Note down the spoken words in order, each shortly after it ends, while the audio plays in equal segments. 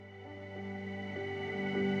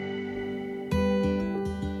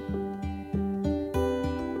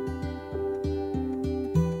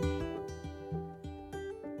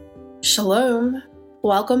Shalom.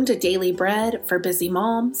 Welcome to Daily Bread for Busy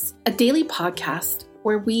Moms, a daily podcast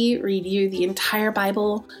where we read you the entire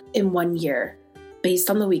Bible in 1 year, based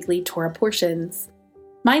on the weekly Torah portions.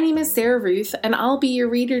 My name is Sarah Ruth, and I'll be your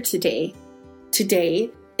reader today. Today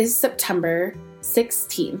is September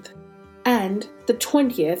 16th and the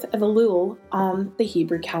 20th of Elul on the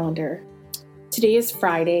Hebrew calendar. Today is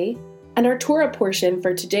Friday, and our Torah portion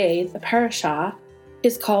for today, the parashah,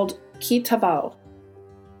 is called Ki Tavo,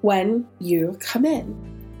 when you come in.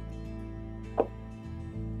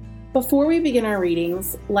 Before we begin our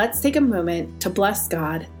readings, let's take a moment to bless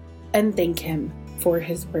God and thank Him for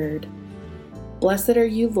His word. Blessed are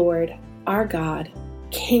you, Lord, our God,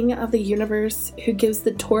 King of the universe, who gives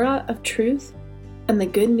the Torah of truth and the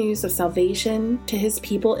good news of salvation to His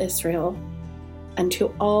people Israel and to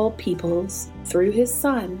all peoples through His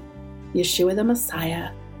Son, Yeshua the Messiah,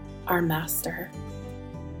 our Master.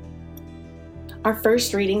 Our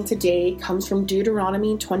first reading today comes from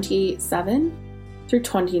Deuteronomy 28:7 through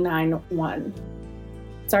 29:1.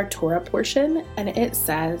 It's our Torah portion, and it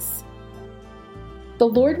says, "The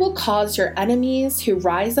Lord will cause your enemies who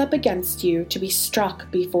rise up against you to be struck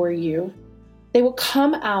before you. They will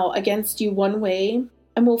come out against you one way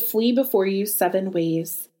and will flee before you 7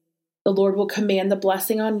 ways. The Lord will command the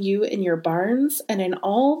blessing on you in your barns and in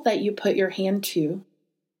all that you put your hand to.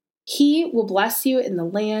 He will bless you in the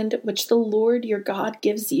land which the Lord your God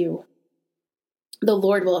gives you. The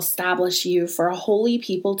Lord will establish you for a holy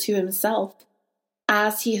people to Himself,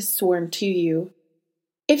 as He has sworn to you.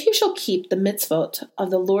 If you shall keep the mitzvot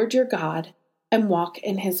of the Lord your God and walk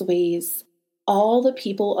in His ways, all the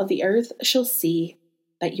people of the earth shall see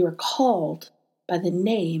that you are called by the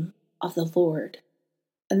name of the Lord,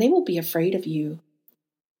 and they will be afraid of you.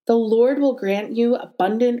 The Lord will grant you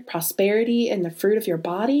abundant prosperity in the fruit of your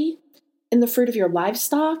body, in the fruit of your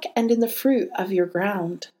livestock, and in the fruit of your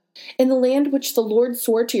ground. In the land which the Lord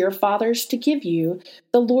swore to your fathers to give you,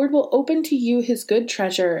 the Lord will open to you His good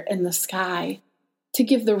treasure in the sky, to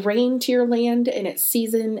give the rain to your land in its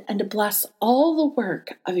season, and to bless all the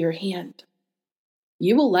work of your hand.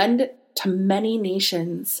 You will lend to many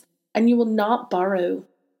nations, and you will not borrow.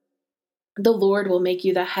 The Lord will make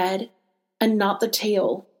you the head and not the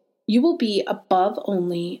tail. You will be above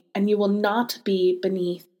only, and you will not be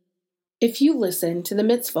beneath. If you listen to the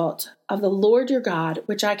mitzvot of the Lord your God,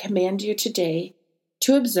 which I command you today,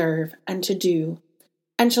 to observe and to do,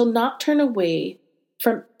 and shall not turn away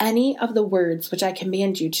from any of the words which I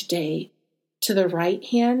command you today, to the right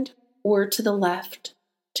hand or to the left,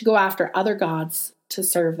 to go after other gods to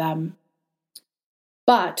serve them.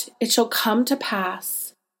 But it shall come to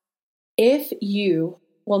pass, if you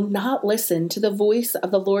will not listen to the voice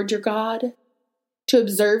of the Lord your God, to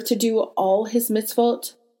observe to do all His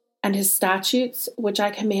mitzvot and His statutes which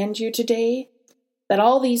I command you today, that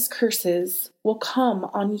all these curses will come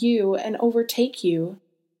on you and overtake you.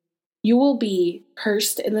 You will be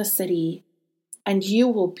cursed in the city, and you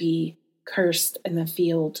will be cursed in the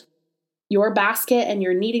field. Your basket and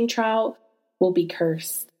your kneading trough will be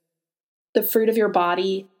cursed. The fruit of your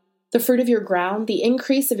body, the fruit of your ground, the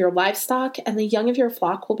increase of your livestock, and the young of your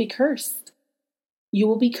flock will be cursed. You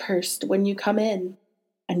will be cursed when you come in,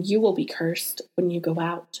 and you will be cursed when you go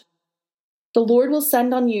out. The Lord will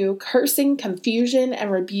send on you cursing, confusion,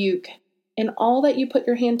 and rebuke in all that you put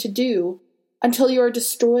your hand to do, until you are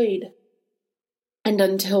destroyed, and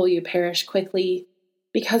until you perish quickly,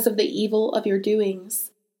 because of the evil of your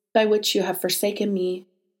doings, by which you have forsaken me.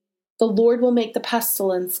 The Lord will make the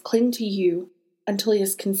pestilence cling to you, until He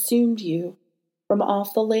has consumed you from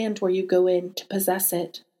off the land where you go in to possess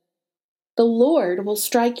it. The Lord will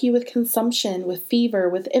strike you with consumption, with fever,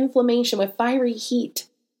 with inflammation, with fiery heat,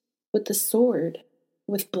 with the sword,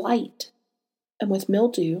 with blight, and with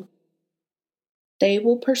mildew. They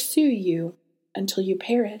will pursue you until you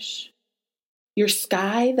perish. Your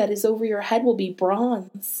sky that is over your head will be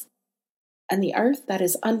bronze, and the earth that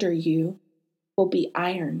is under you will be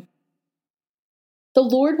iron. The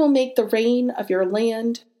Lord will make the rain of your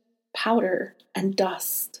land powder and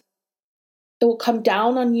dust. It will come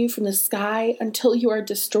down on you from the sky until you are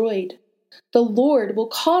destroyed. The Lord will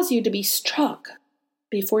cause you to be struck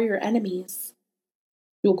before your enemies.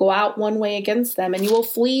 You will go out one way against them, and you will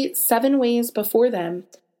flee 7 ways before them.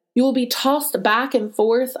 You will be tossed back and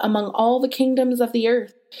forth among all the kingdoms of the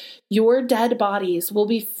earth. Your dead bodies will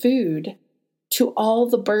be food to all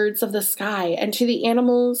the birds of the sky and to the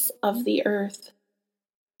animals of the earth,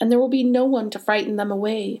 and there will be no one to frighten them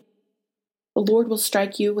away. The Lord will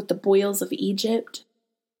strike you with the boils of Egypt,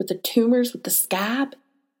 with the tumors, with the scab,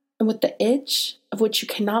 and with the itch of which you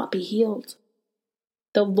cannot be healed.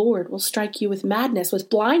 The Lord will strike you with madness, with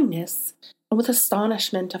blindness, and with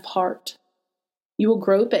astonishment of heart. You will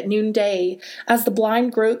grope at noonday, as the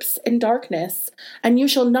blind gropes in darkness, and you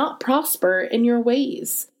shall not prosper in your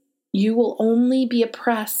ways. You will only be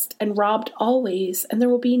oppressed and robbed always, and there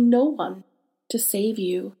will be no one to save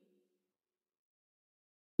you.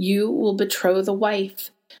 You will betroth a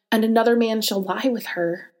wife, and another man shall lie with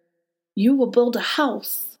her. You will build a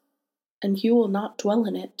house, and you will not dwell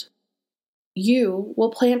in it. You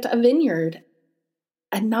will plant a vineyard,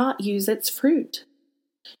 and not use its fruit.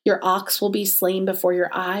 Your ox will be slain before your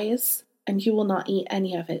eyes, and you will not eat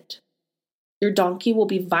any of it. Your donkey will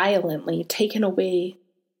be violently taken away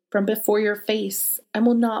from before your face, and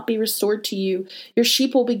will not be restored to you. Your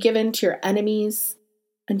sheep will be given to your enemies,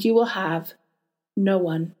 and you will have no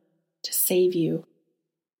one to save you.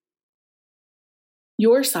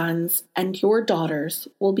 Your sons and your daughters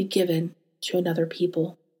will be given to another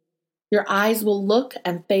people. Your eyes will look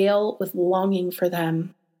and fail with longing for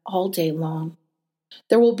them all day long.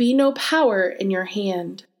 There will be no power in your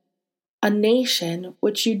hand. A nation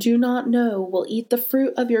which you do not know will eat the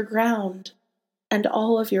fruit of your ground and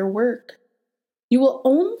all of your work. You will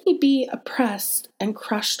only be oppressed and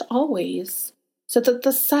crushed always, so that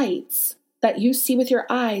the sights that you see with your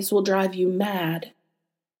eyes will drive you mad.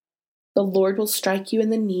 The Lord will strike you in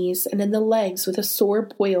the knees and in the legs with a sore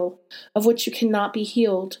boil, of which you cannot be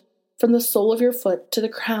healed, from the sole of your foot to the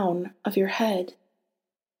crown of your head.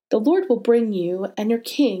 The Lord will bring you and your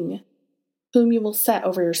king, whom you will set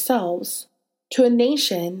over yourselves, to a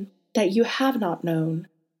nation that you have not known,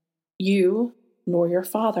 you nor your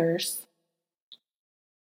fathers.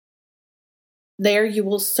 There you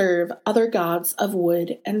will serve other gods of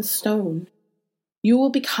wood and stone. You will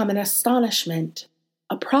become an astonishment,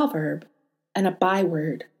 a proverb, and a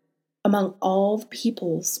byword among all the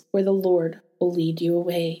peoples where the Lord will lead you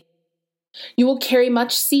away. You will carry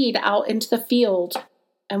much seed out into the field,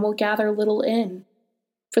 and will gather little in,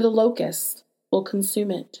 for the locust will consume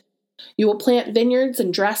it. You will plant vineyards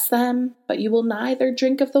and dress them, but you will neither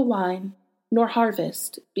drink of the wine nor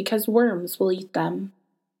harvest, because worms will eat them.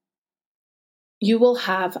 You will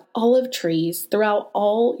have olive trees throughout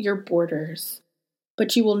all your borders,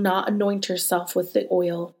 but you will not anoint yourself with the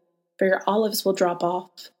oil, for your olives will drop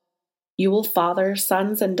off. You will father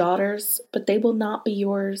sons and daughters, but they will not be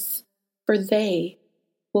yours, for they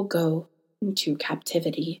will go into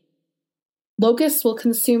captivity. Locusts will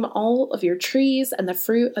consume all of your trees and the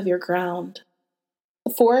fruit of your ground.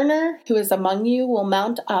 The foreigner who is among you will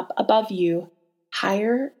mount up above you,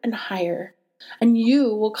 higher and higher, and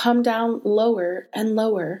you will come down lower and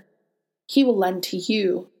lower. He will lend to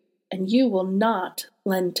you, and you will not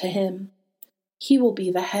lend to him. He will be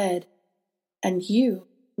the head, and you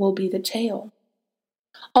will be the tail.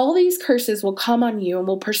 All these curses will come on you and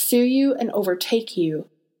will pursue you and overtake you,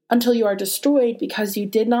 until you are destroyed because you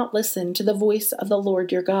did not listen to the voice of the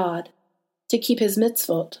Lord your God, to keep his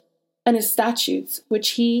mitzvot and his statutes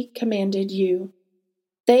which he commanded you.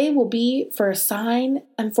 They will be for a sign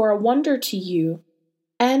and for a wonder to you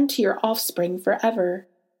and to your offspring forever,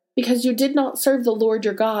 because you did not serve the Lord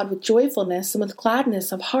your God with joyfulness and with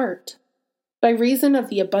gladness of heart, by reason of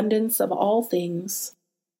the abundance of all things.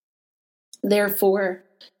 Therefore,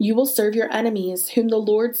 you will serve your enemies whom the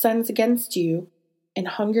Lord sends against you, in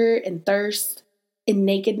hunger and thirst, in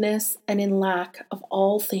nakedness and in lack of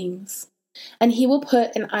all things. And he will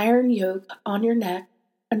put an iron yoke on your neck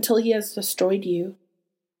until he has destroyed you.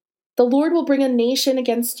 The Lord will bring a nation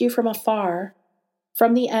against you from afar,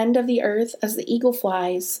 from the end of the earth as the eagle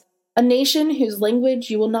flies, a nation whose language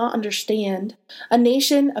you will not understand, a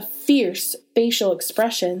nation of fierce facial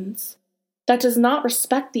expressions, that does not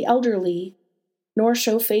respect the elderly, nor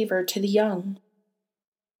show favor to the young.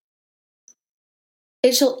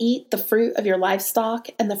 It shall eat the fruit of your livestock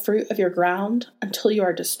and the fruit of your ground until you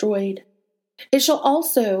are destroyed. It shall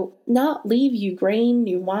also not leave you grain,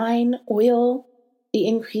 new wine, oil, the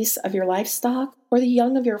increase of your livestock, or the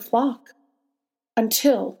young of your flock,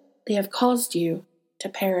 until they have caused you to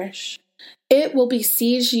perish. It will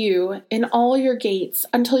besiege you in all your gates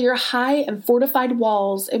until your high and fortified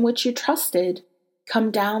walls in which you trusted come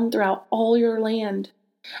down throughout all your land.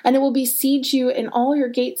 And it will besiege you in all your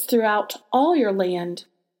gates throughout all your land,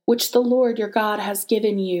 which the Lord your God has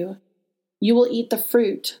given you. You will eat the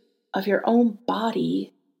fruit of your own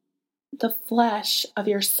body, the flesh of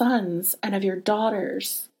your sons and of your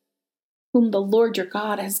daughters, whom the Lord your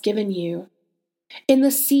God has given you, in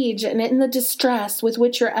the siege and in the distress with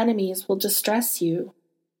which your enemies will distress you.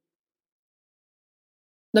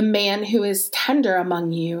 The man who is tender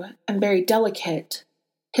among you and very delicate,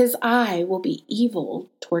 his eye will be evil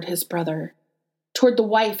toward his brother, toward the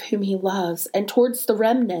wife whom he loves, and towards the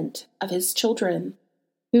remnant of his children.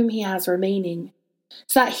 whom he has remaining,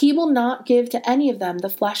 so that he will not give to any of them the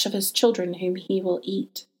flesh of his children whom he will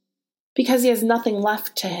eat, because he has nothing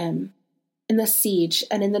left to him in the siege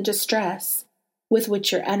and in the distress with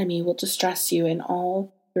which your enemy will distress you in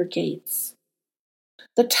all your gates.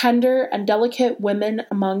 The tender and delicate women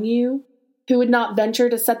among you, who would not venture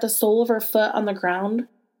to set the sole of her foot on the ground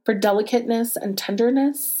for delicateness and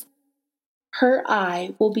tenderness, her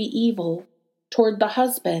eye will be evil toward the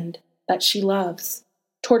husband that she loves,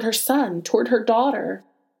 toward her son, toward her daughter,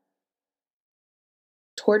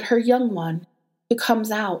 toward her young one who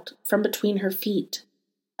comes out from between her feet,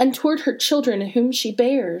 and toward her children whom she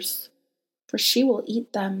bears, for she will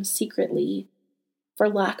eat them secretly, for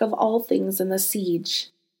lack of all things in the siege,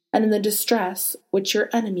 and in the distress which your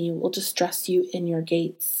enemy will distress you in your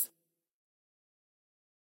gates.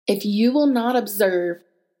 If you will not observe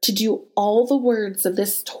to do all the words of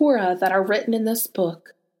this Torah that are written in this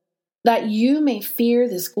book, that you may fear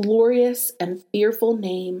this glorious and fearful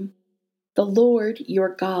name, the Lord your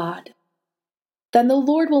God, then the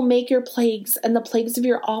Lord will make your plagues and the plagues of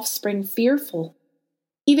your offspring fearful,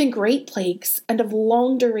 even great plagues and of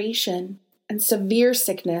long duration, and severe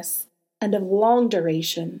sickness and of long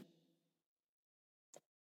duration.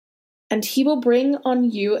 And he will bring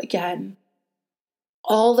on you again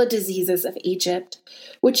all the diseases of Egypt,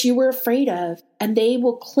 which you were afraid of, and they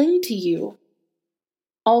will cling to you.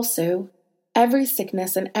 Also, every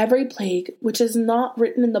sickness and every plague which is not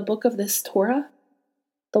written in the book of this Torah,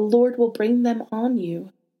 the Lord will bring them on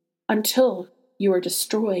you until you are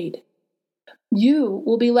destroyed. You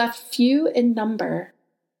will be left few in number,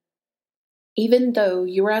 even though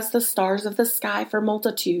you are as the stars of the sky for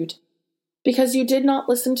multitude, because you did not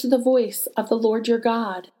listen to the voice of the Lord your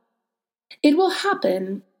God. It will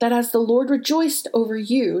happen that as the Lord rejoiced over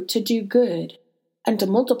you to do good and to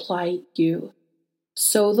multiply you,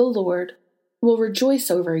 so the Lord will rejoice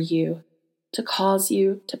over you to cause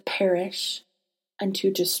you to perish and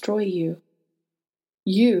to destroy you.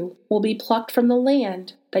 You will be plucked from the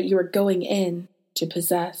land that you are going in to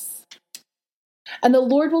possess. And the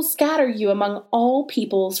Lord will scatter you among all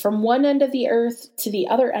peoples from one end of the earth to the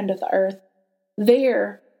other end of the earth.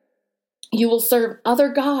 There you will serve other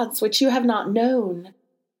gods which you have not known,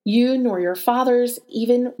 you nor your fathers,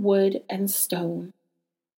 even wood and stone.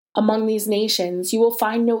 Among these nations you will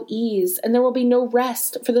find no ease, and there will be no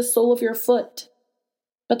rest for the sole of your foot.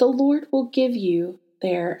 But the Lord will give you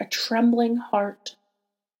there a trembling heart,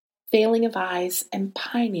 failing of eyes, and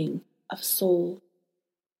pining of soul.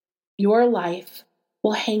 Your life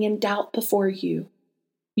will hang in doubt before you.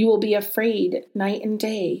 You will be afraid night and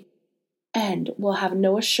day, and will have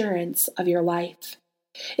no assurance of your life.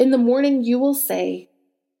 In the morning you will say,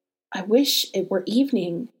 I wish it were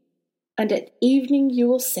evening. And at evening you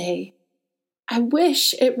will say, I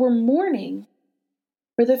wish it were morning.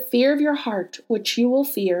 For the fear of your heart which you will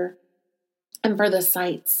fear, and for the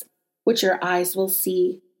sights which your eyes will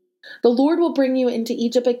see, the Lord will bring you into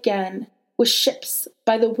Egypt again with ships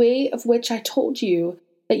by the way of which I told you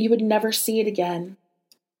that you would never see it again.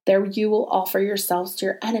 There you will offer yourselves to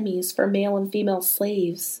your enemies for male and female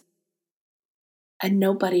slaves, and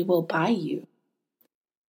nobody will buy you.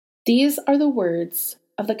 These are the words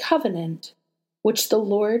of the covenant which the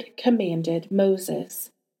Lord commanded Moses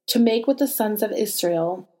to make with the sons of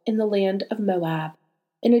Israel in the land of Moab,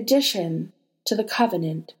 in addition to the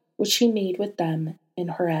covenant which he made with them in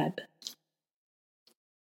Horeb.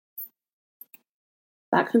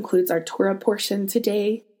 That concludes our Torah portion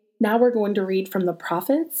today. Now we're going to read from the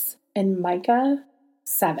prophets in Micah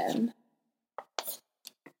 7.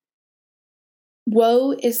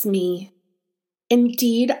 Woe is me!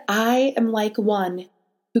 Indeed, I am like one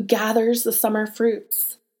who gathers the summer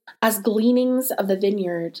fruits, as gleanings of the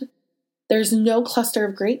vineyard. There's no cluster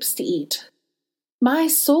of grapes to eat. My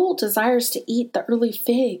soul desires to eat the early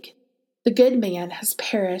fig. The good man has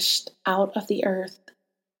perished out of the earth,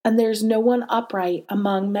 and there's no one upright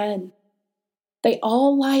among men. They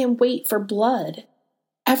all lie in wait for blood.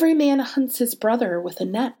 Every man hunts his brother with a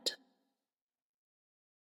net.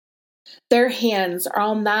 Their hands are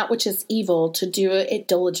on that which is evil to do it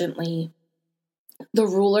diligently. The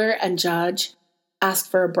ruler and judge ask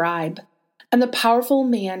for a bribe, and the powerful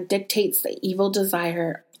man dictates the evil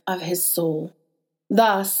desire of his soul.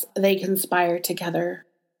 Thus they conspire together.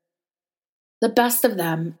 The best of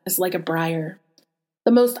them is like a briar.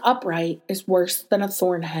 The most upright is worse than a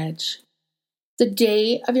thorn hedge. The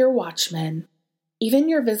day of your watchmen, even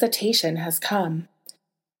your visitation, has come.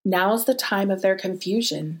 Now is the time of their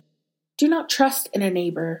confusion. Do not trust in a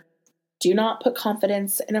neighbor. Do not put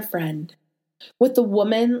confidence in a friend. With the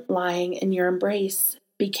woman lying in your embrace,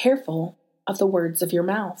 be careful of the words of your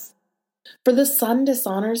mouth. For the son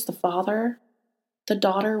dishonors the father, the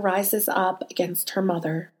daughter rises up against her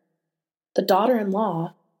mother, the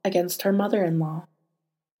daughter-in-law against her mother-in-law.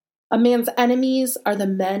 A man's enemies are the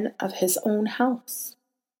men of his own house.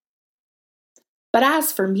 But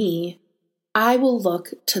as for me, I will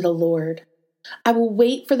look to the Lord. I will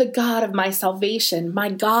wait for the God of my salvation. My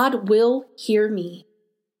God will hear me.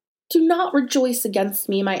 Do not rejoice against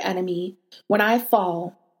me, my enemy. When I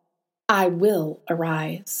fall, I will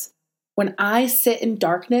arise. When I sit in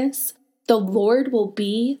darkness, the Lord will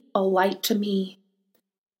be a light to me.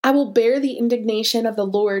 I will bear the indignation of the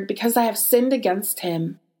Lord because I have sinned against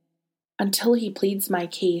him, until he pleads my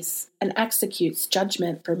case and executes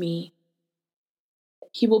judgment for me.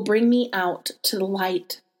 He will bring me out to the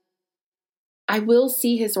light. I will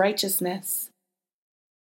see his righteousness.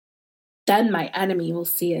 Then my enemy will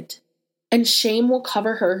see it, and shame will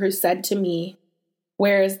cover her who said to me,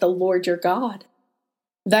 "Where is the Lord your God?"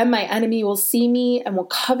 Then my enemy will see me and will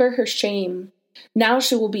cover her shame. Now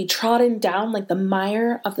she will be trodden down like the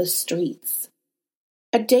mire of the streets.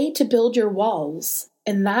 A day to build your walls.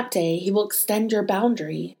 In that day he will extend your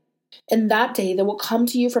boundary. In that day they will come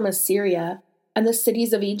to you from Assyria and the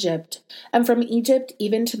cities of Egypt, and from Egypt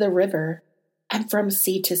even to the river, and from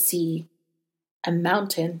sea to sea, and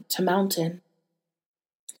mountain to mountain.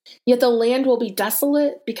 Yet the land will be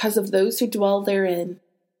desolate because of those who dwell therein,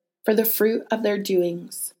 for the fruit of their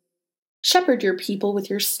doings. Shepherd your people with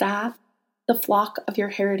your staff, the flock of your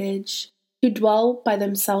heritage, who dwell by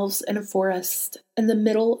themselves in a forest, in the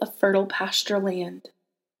middle of fertile pasture land.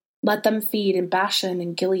 Let them feed in Bashan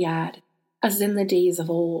and Gilead, as in the days of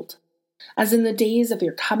old, as in the days of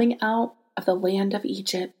your coming out of the land of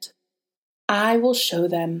Egypt. I will show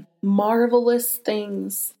them marvelous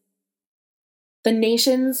things. The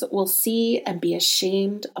nations will see and be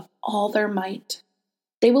ashamed of all their might.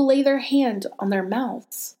 They will lay their hand on their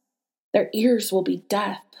mouths. Their ears will be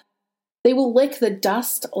deaf. They will lick the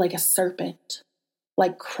dust like a serpent.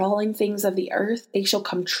 Like crawling things of the earth, they shall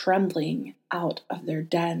come trembling out of their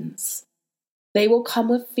dens. They will come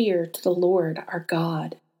with fear to the Lord our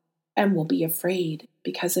God, and will be afraid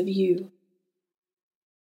because of you.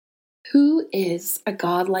 Who is a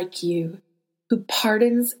God like you, who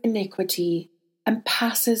pardons iniquity and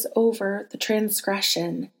passes over the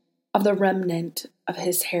transgression of the remnant of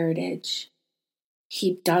his heritage?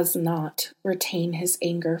 He does not retain his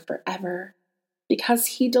anger forever, because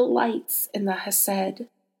he delights in the Hesed.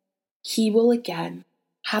 He will again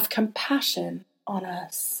have compassion on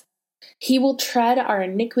us. He will tread our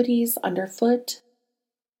iniquities underfoot,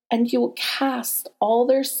 and he will cast all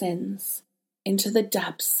their sins into the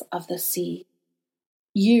depths of the sea.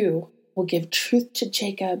 You will give truth to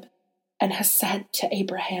Jacob and Hesed to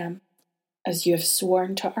Abraham, as you have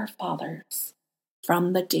sworn to our fathers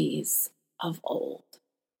from the days of old.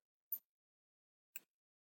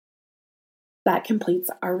 That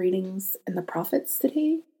completes our readings in the prophets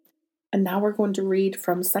today. And now we're going to read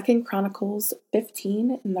from 2 Chronicles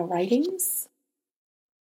 15 in the writings.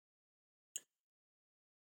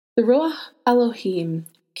 The Ruach Elohim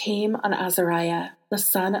came on Azariah, the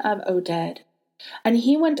son of Oded, and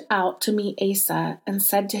he went out to meet Asa and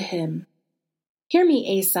said to him, "Hear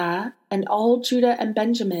me, Asa, and all Judah and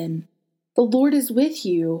Benjamin. The Lord is with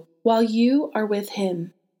you while you are with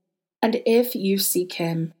him. And if you seek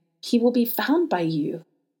him, he will be found by you.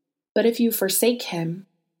 But if you forsake him,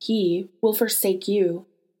 he will forsake you."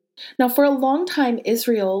 Now for a long time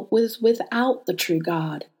Israel was without the true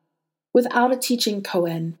God, without a teaching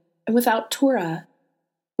Kohen, and without Torah.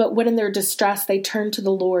 But when in their distress they turned to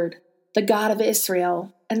the Lord, the God of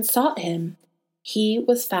Israel, and sought him, he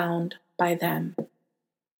was found by them.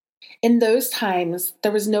 In those times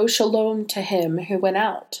there was no shalom to him who went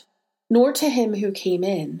out, nor to him who came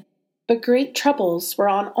in, but great troubles were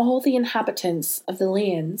on all the inhabitants of the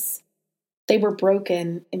lands. They were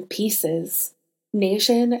broken in pieces,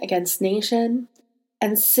 nation against nation,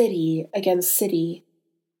 and city against city,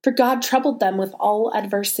 for God troubled them with all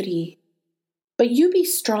adversity. But you be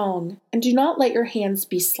strong, and do not let your hands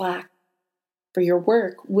be slack, for your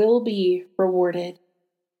work will be rewarded.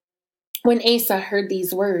 When Asa heard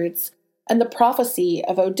these words, and the prophecy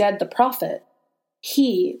of Oded the prophet,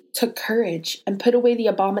 he took courage and put away the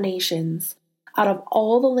abominations out of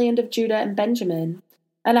all the land of Judah and Benjamin,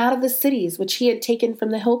 and out of the cities which he had taken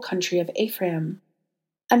from the hill country of Ephraim.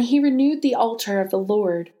 And he renewed the altar of the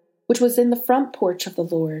Lord, which was in the front porch of the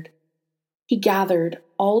Lord. He gathered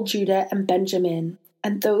all Judah and Benjamin,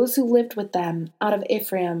 and those who lived with them out of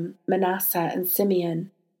Ephraim, Manasseh, and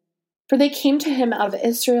Simeon. For they came to him out of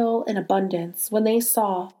Israel in abundance when they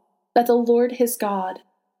saw that the Lord his God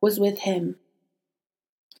was with him.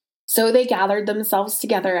 So they gathered themselves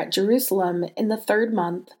together at Jerusalem in the 3rd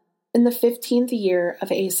month, in the 15th year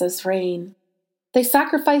of Asa's reign. They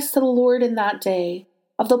sacrificed to the Lord in that day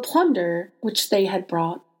of the plunder which they had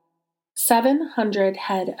brought, 700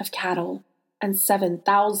 head of cattle and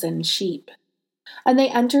 7,000 sheep. And they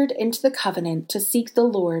entered into the covenant to seek the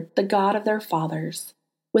Lord, the God of their fathers,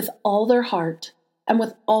 with all their heart and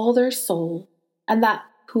with all their soul, and that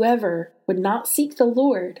whoever would not seek the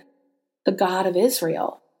Lord, the God of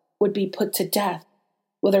Israel, would be put to death,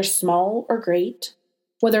 whether small or great,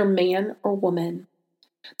 whether man or woman.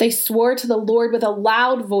 They swore to the Lord with a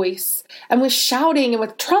loud voice, and with shouting, and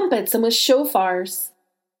with trumpets, and with shofars.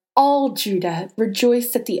 All Judah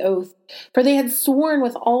rejoiced at the oath, for they had sworn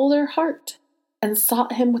with all their heart, and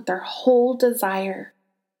sought him with their whole desire,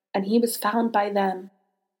 and he was found by them.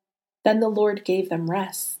 Then the Lord gave them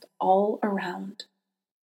rest all around.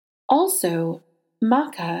 Also,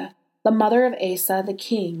 Maacah, the mother of Asa the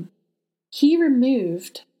king, he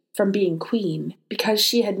removed from being queen because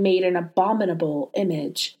she had made an abominable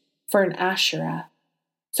image for an Asherah.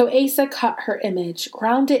 So Asa cut her image,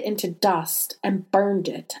 ground it into dust, and burned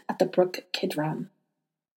it at the brook Kidron.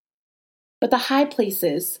 But the high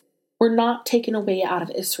places were not taken away out of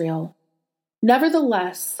Israel.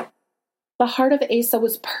 Nevertheless, the heart of Asa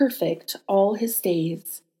was perfect all his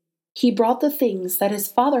days. He brought the things that his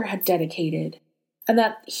father had dedicated, and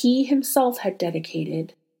that he himself had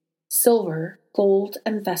dedicated, silver, gold,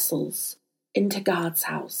 and vessels, into God's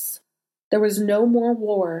house. There was no more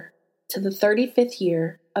war to the 35th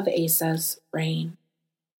year of Asa's reign.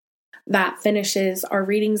 That finishes our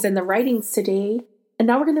readings in the writings today, and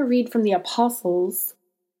now we're going to read from the Apostles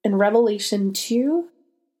in Revelation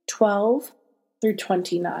 2:12 through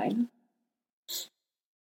 29.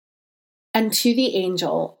 And to the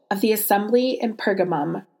angel of the assembly in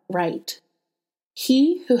Pergamum write,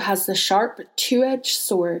 He who has the sharp two-edged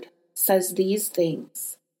sword says these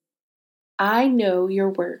things. I know your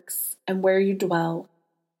works and where you dwell,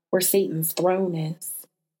 where Satan's throne is.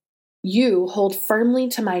 You hold firmly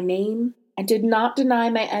to my name and did not deny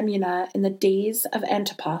my emuna in the days of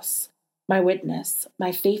Antipas, my witness,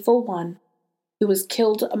 my faithful one, who was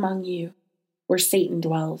killed among you, where Satan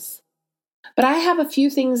dwells. But I have a few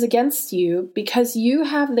things against you, because you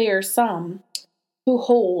have there some who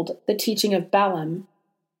hold the teaching of Balaam,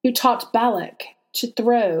 who taught Balak to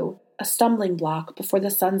throw a stumbling block before the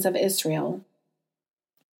sons of Israel,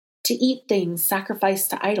 to eat things sacrificed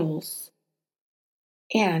to idols,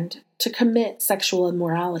 and to commit sexual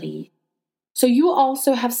immorality. So you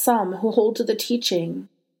also have some who hold to the teaching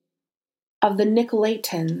of the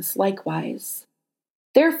Nicolaitans likewise.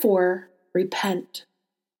 Therefore, repent,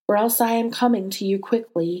 or else I am coming to you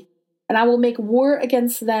quickly, and I will make war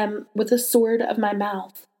against them with the sword of my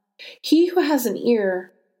mouth. He who has an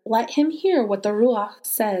ear, let him hear what the Ruach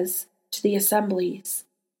says to the assemblies.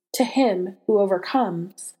 To him who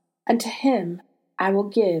overcomes, and to him I will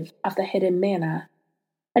give of the hidden manna.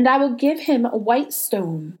 And I will give him a white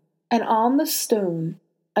stone, and on the stone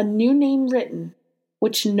a new name written,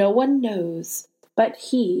 which no one knows but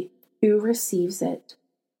he who receives it.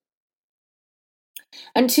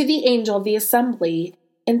 And to the angel of the assembly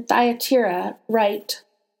in Thyatira write,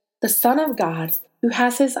 The Son of God, who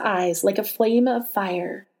has his eyes like a flame of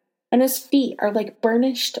fire, and his feet are like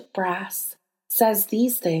burnished brass, says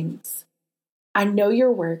these things. I know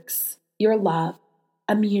your works, your love,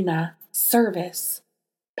 emuna, service,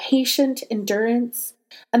 patient endurance,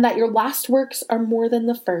 and that your last works are more than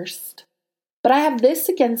the first. But I have this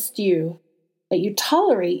against you, that you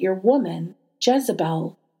tolerate your woman,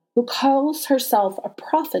 Jezebel, who calls herself a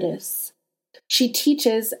prophetess. She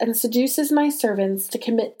teaches and seduces my servants to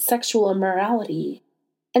commit sexual immorality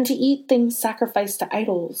and to eat things sacrificed to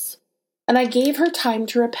idols. And I gave her time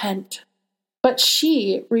to repent, but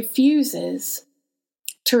she refuses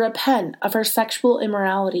to repent of her sexual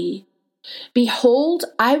immorality. Behold,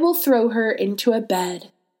 I will throw her into a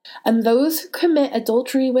bed, and those who commit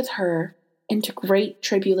adultery with her into great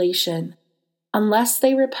tribulation, unless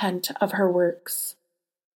they repent of her works.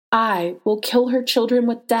 I will kill her children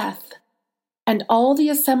with death, and all the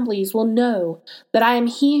assemblies will know that I am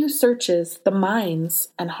he who searches the minds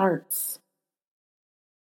and hearts.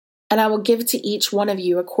 And I will give to each one of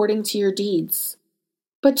you according to your deeds.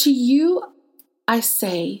 But to you I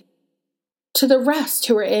say, to the rest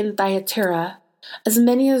who are in Thyatira, as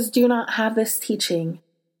many as do not have this teaching,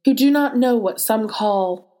 who do not know what some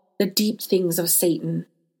call the deep things of Satan,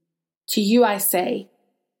 to you I say,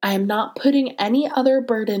 I am not putting any other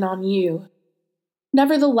burden on you.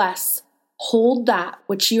 Nevertheless, hold that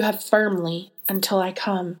which you have firmly until I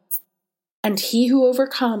come. And he who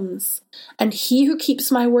overcomes, and he who keeps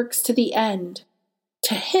my works to the end, to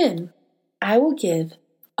To him I will give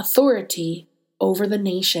authority over the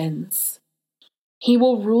nations. He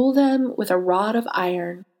will rule them with a rod of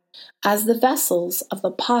iron, as the vessels of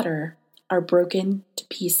the potter are broken to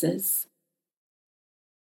pieces.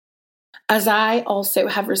 As I also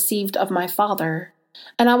have received of my Father,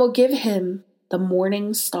 and I will give him the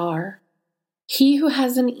morning star. He who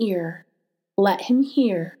has an ear, let him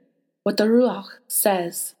hear what the Ruach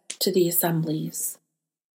says to the assemblies.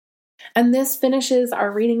 And this finishes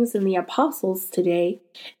our readings in the Apostles today.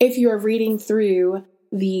 If you are reading through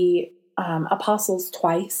the Apostles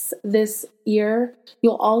twice this year,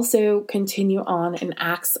 you'll also continue on in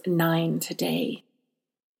Acts 9 today.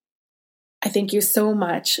 I thank you so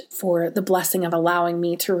much for the blessing of allowing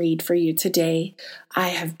me to read for you today. I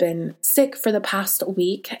have been sick for the past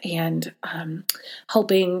week and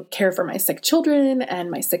helping care for my sick children and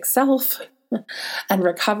my sick self and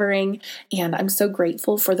recovering. And I'm so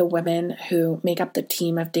grateful for the women who make up the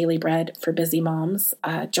team of Daily Bread for Busy Moms.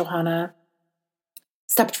 Johanna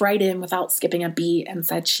stepped right in without skipping a beat and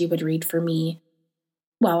said she would read for me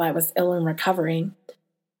while I was ill and recovering.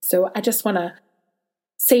 So I just want to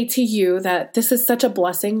say to you that this is such a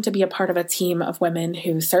blessing to be a part of a team of women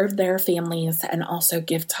who serve their families and also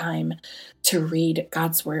give time to read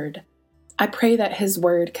God's Word. I pray that His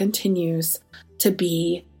Word continues to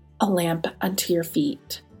be a lamp unto your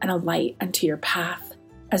feet and a light unto your path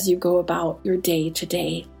as you go about your day to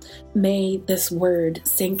day. May this Word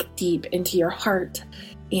sink deep into your heart,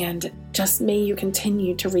 and just may you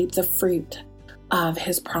continue to reap the fruit of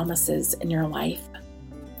His promises in your life.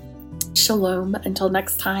 Shalom. Until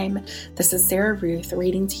next time, this is Sarah Ruth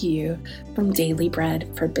reading to you from Daily Bread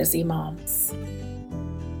for Busy Moms.